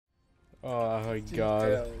Oh my god.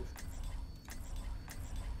 Details.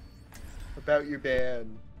 About your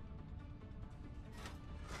band.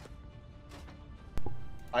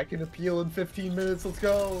 I can appeal in 15 minutes. Let's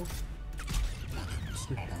go.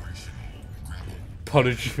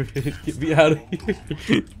 Punishment. Get me out of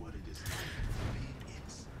here.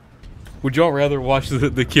 Would y'all rather watch the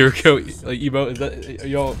Kiriko like, emote? Is that, are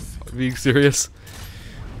y'all being serious?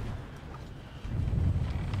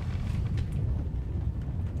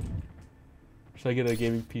 Should I get a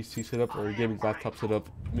gaming PC set up or a gaming laptop set up?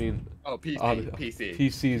 I mean, Oh, PC. PC.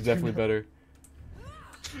 PC is definitely better.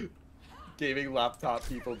 Gaming laptop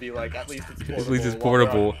people be like, at least it's portable. At least it's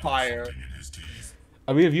portable. Fire.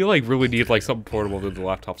 I mean, if you like really need like something portable, then the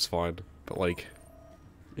laptop's fine. But like,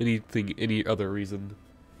 any other reason.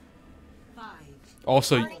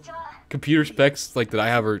 Also, computer specs like that I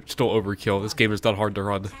have are still overkill. This game is not hard to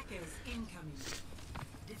run.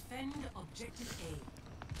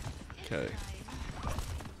 Okay.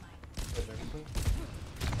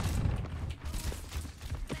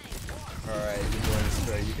 Alright, you're going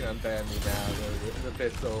astray. You can unban me now. The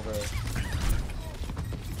bit's over.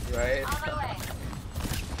 Right?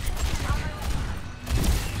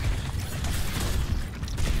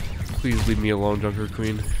 Please leave me alone, Junker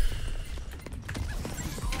Queen.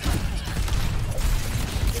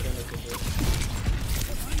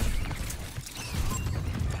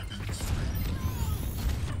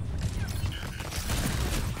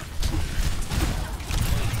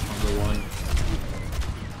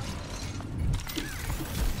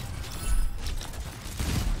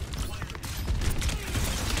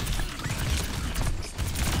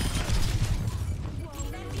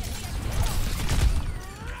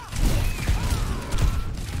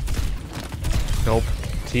 Help,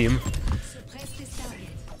 team.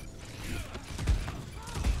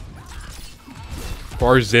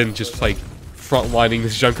 Barzin just like frontlining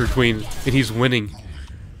this Junker Queen, and he's winning.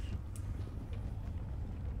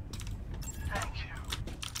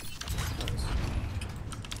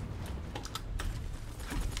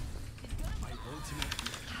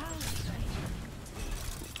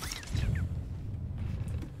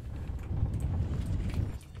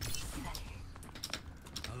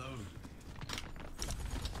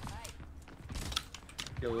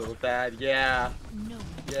 You're a little bad. Yeah.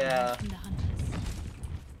 Yeah.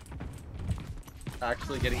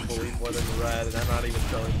 Actually getting bullied more than red, and I'm not even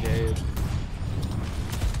so engaged.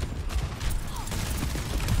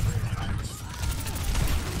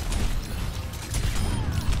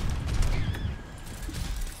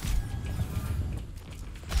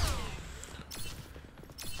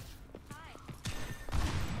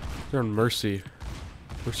 They're on Mercy.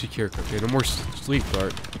 Mercy Kiriko. Okay, no more sleep,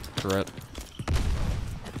 Bart. Threat.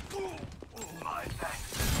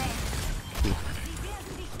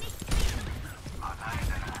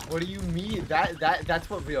 What do you mean? That's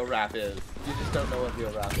what real rap is. You just don't know what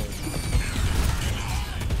real rap is.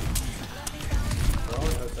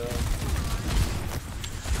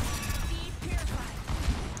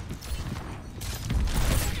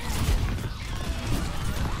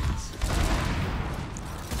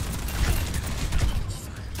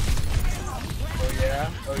 Oh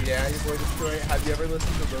yeah? Oh yeah, your boy Destroy. Have you ever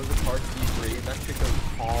listened to Rosa Parks D3? That shit goes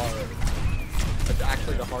hard. That's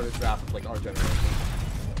actually the hardest rap of like our generation.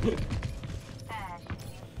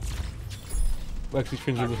 Lexi's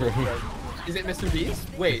friends with her. Is it Mr. Beast?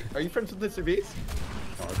 Wait, are you friends with Mr. Beast?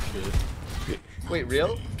 Oh shit. Wait,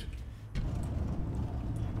 real?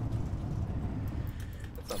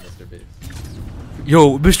 That's not Mr. Beast.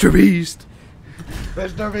 Yo, Mr. Beast!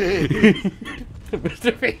 Mr. Beast!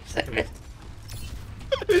 Mr. Beast!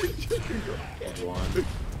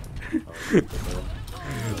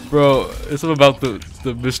 Bro, it's something about the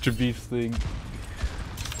Mr. Beast thing.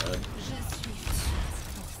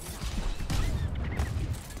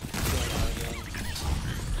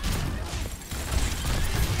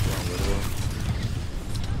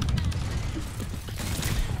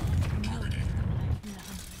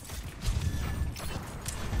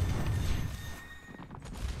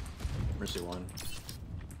 Mercy one.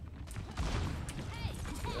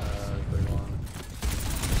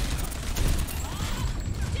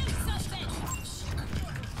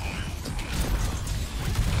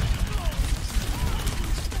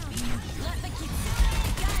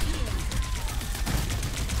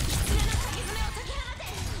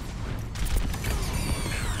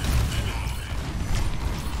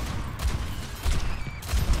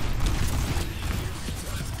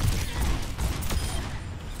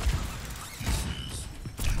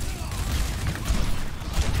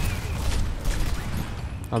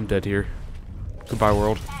 I'm dead here. Goodbye,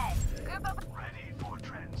 world.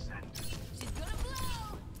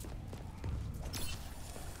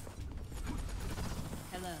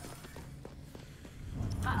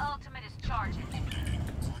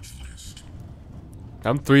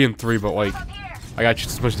 I'm 3-3, but like, I got just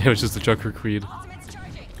as much damage as the Junker Queen.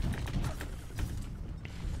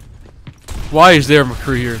 Why is there a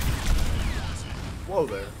McCree here? Whoa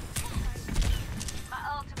there.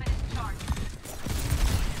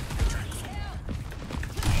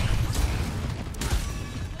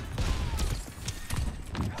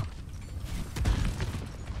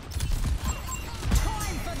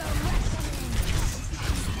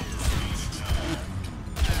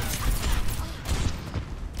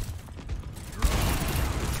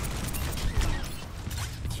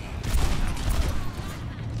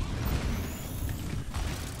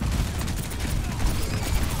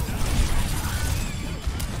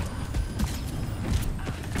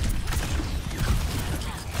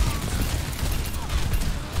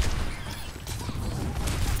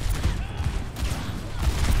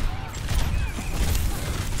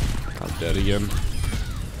 Dead again.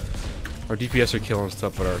 Our DPS are killing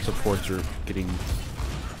stuff, but our supports are getting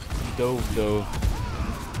dove. Is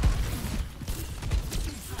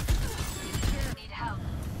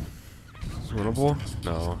this winnable?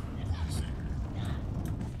 No.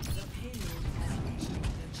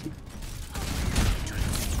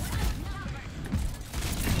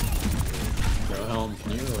 Bro, Helm,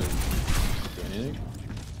 can you like do anything?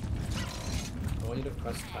 I want you to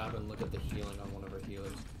press tab and look at the healing on one of our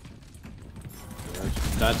healers.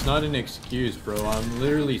 That's not an excuse, bro. I'm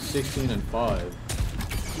literally 16 and 5.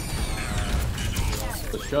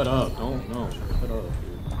 So shut up. Don't no. Shut up,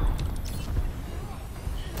 dude.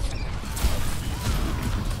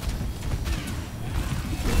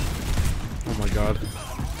 Oh my god.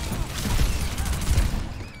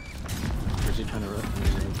 Where's he trying to run?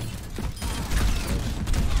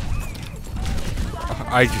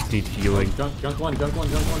 I just need healing. Junk one.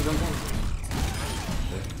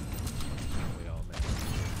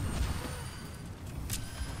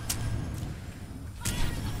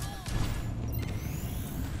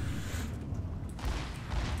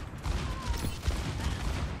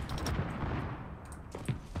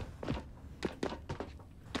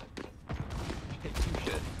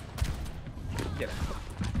 Get out.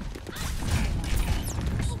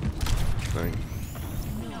 Thing.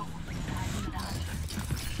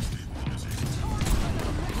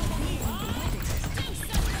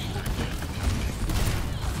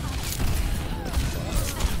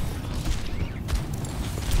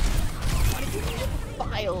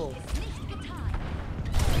 File.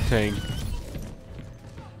 Dang.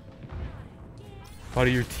 Why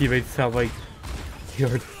do your teammates sound like they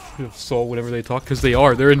are of soul whenever they talk? Because they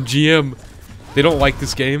are. They're in GM. They don't like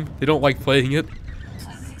this game. They don't like playing it.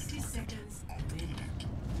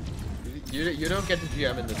 You don't get to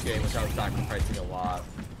GM in this game without sacrificing a lot.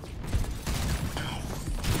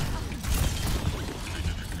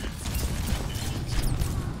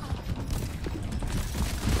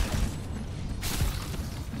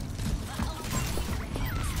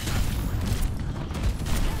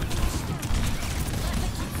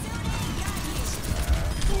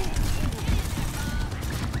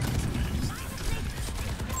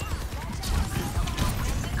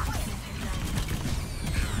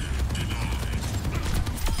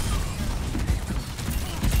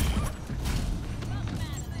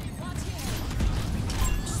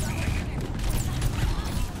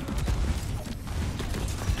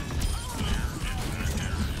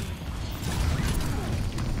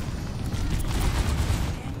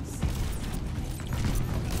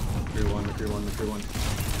 Number one.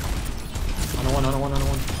 On a one.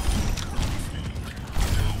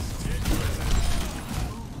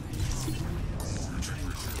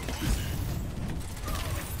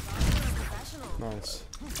 Nice.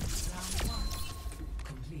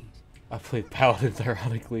 I played Paladins,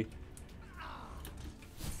 ironically.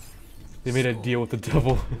 They made a deal with the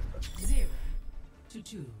devil. 0 to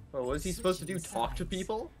 2. Well, what is he supposed to do? Talk to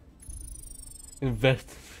people?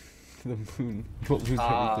 Invest in the moon. Don't lose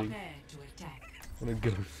everything. Prepare to attack. I'm gonna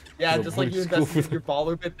go. Yeah, go just like you school invested for in your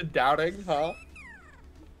baller bit and doubting, huh?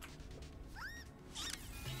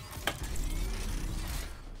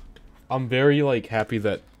 I'm very like happy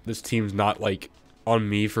that this team's not like on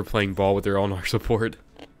me for playing ball with their own R support.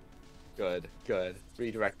 Good, good.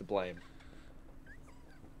 Redirect the blame.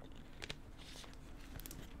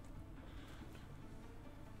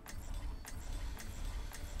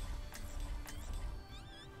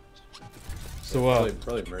 So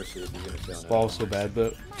probably Mercy would be gonna stay on ball's so bad,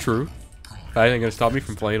 but true. That ain't gonna stop me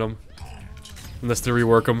from playing them, unless they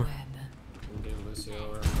rework them. You can do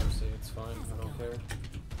Lucio or Mercy, it's fine, I don't care.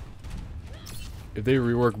 If they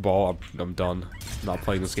rework ball, I'm done. I'm not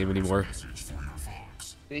playing this game anymore.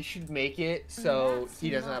 They should make it so he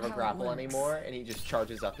doesn't have a grapple anymore, and he just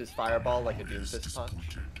charges up his fireball like a Doomfist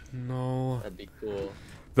punch. No. That'd be cool.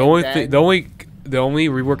 The only thing, the only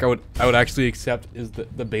rework I would actually accept is the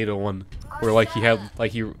beta one, where like he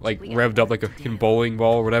revved up like a fucking bowling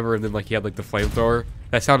ball or whatever, and then like he had like the flamethrower.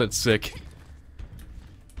 That sounded sick.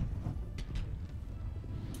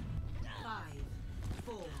 5,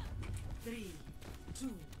 4, 3, 2,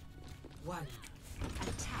 1.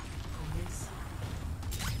 Attack on this.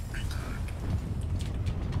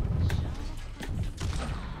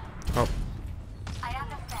 Oh.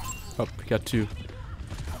 Oh, we got 2.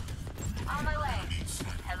 On my way.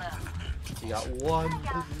 Hello. He got 1.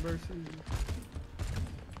 Mercy.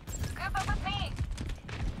 Group up with me.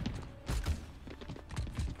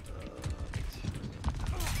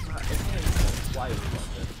 Why is it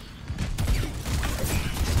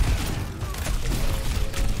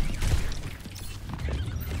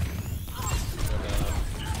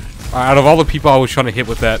Out of all the people I was trying to hit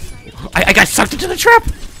with that, I got sucked into the trap!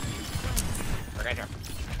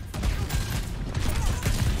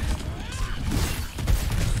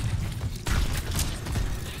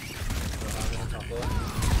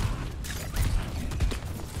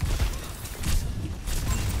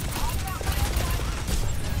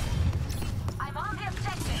 I'm on the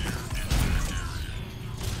objective.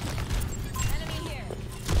 Enemy here.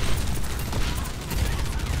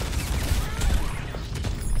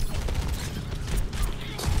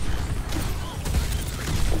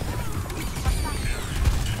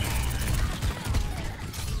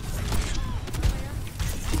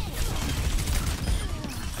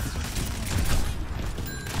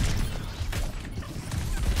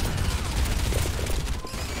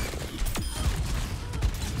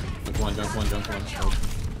 Jump one.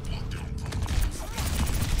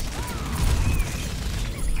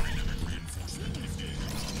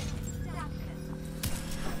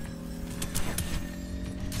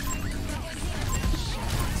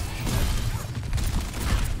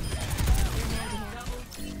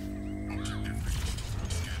 Oh.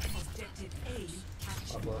 Objective A captured.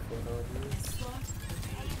 Top left window, dude. Spot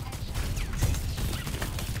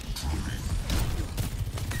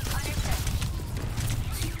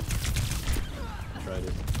Tried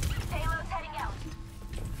it. Payload's heading out.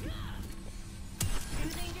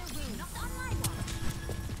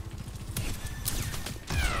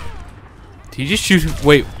 Did he just shoot?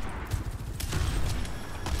 Wait.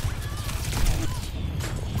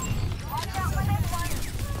 Watch out for this one.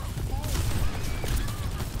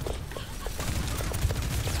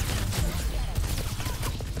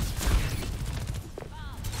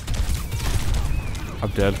 I'm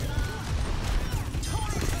dead.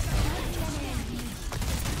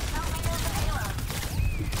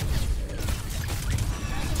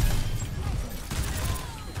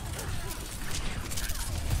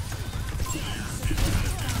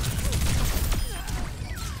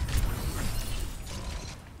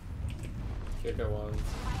 Kicker one.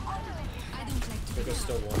 Kicker's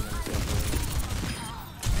still one.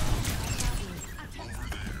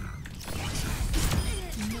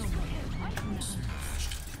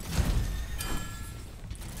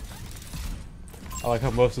 I like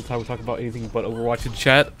how most of the time we talk about anything but Overwatch in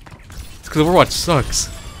chat. It's because Overwatch sucks.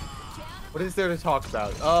 What is there to talk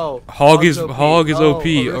about? Oh, Hog is OP.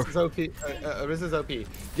 Arisa's OP. Arisa's OP.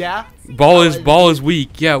 Yeah. Ball is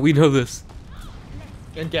weak. Yeah, we know this.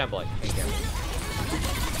 And gambling.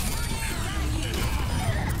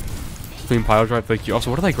 Clean pile drive. Thank you. Also,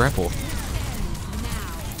 what did I grapple?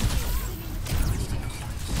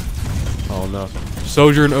 Oh no.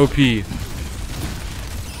 Sojourn OP.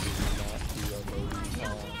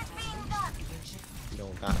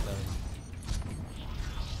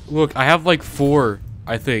 Look, I have like 4,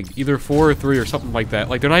 I think. Either 4 or 3 or something like that.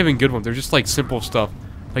 Like, they're not even good ones. They're just like simple stuff.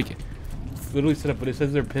 Like, it's literally set up, but it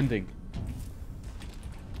says they're pending.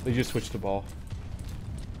 They just switched the ball.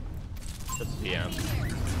 PM.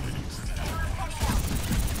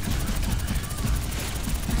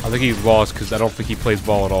 I think he lost because I don't think he plays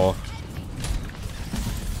ball at all.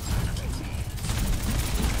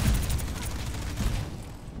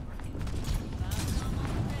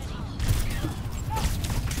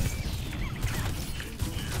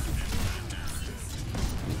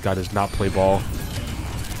 Guy does not play ball.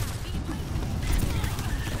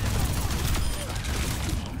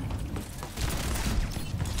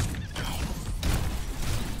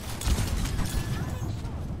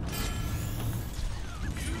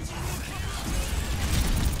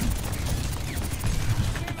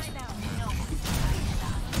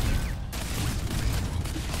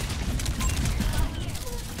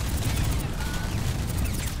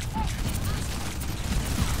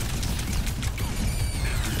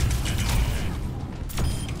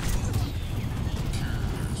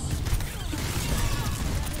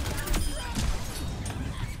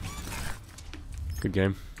 Good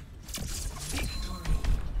game.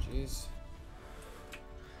 Jeez.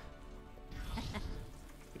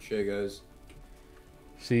 Good shit, guys.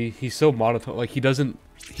 See, he's so monotone. Like he doesn't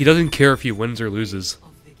care if he wins or loses.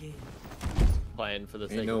 Of the game. Playing for the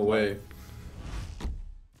Ain't sake no of way. playing.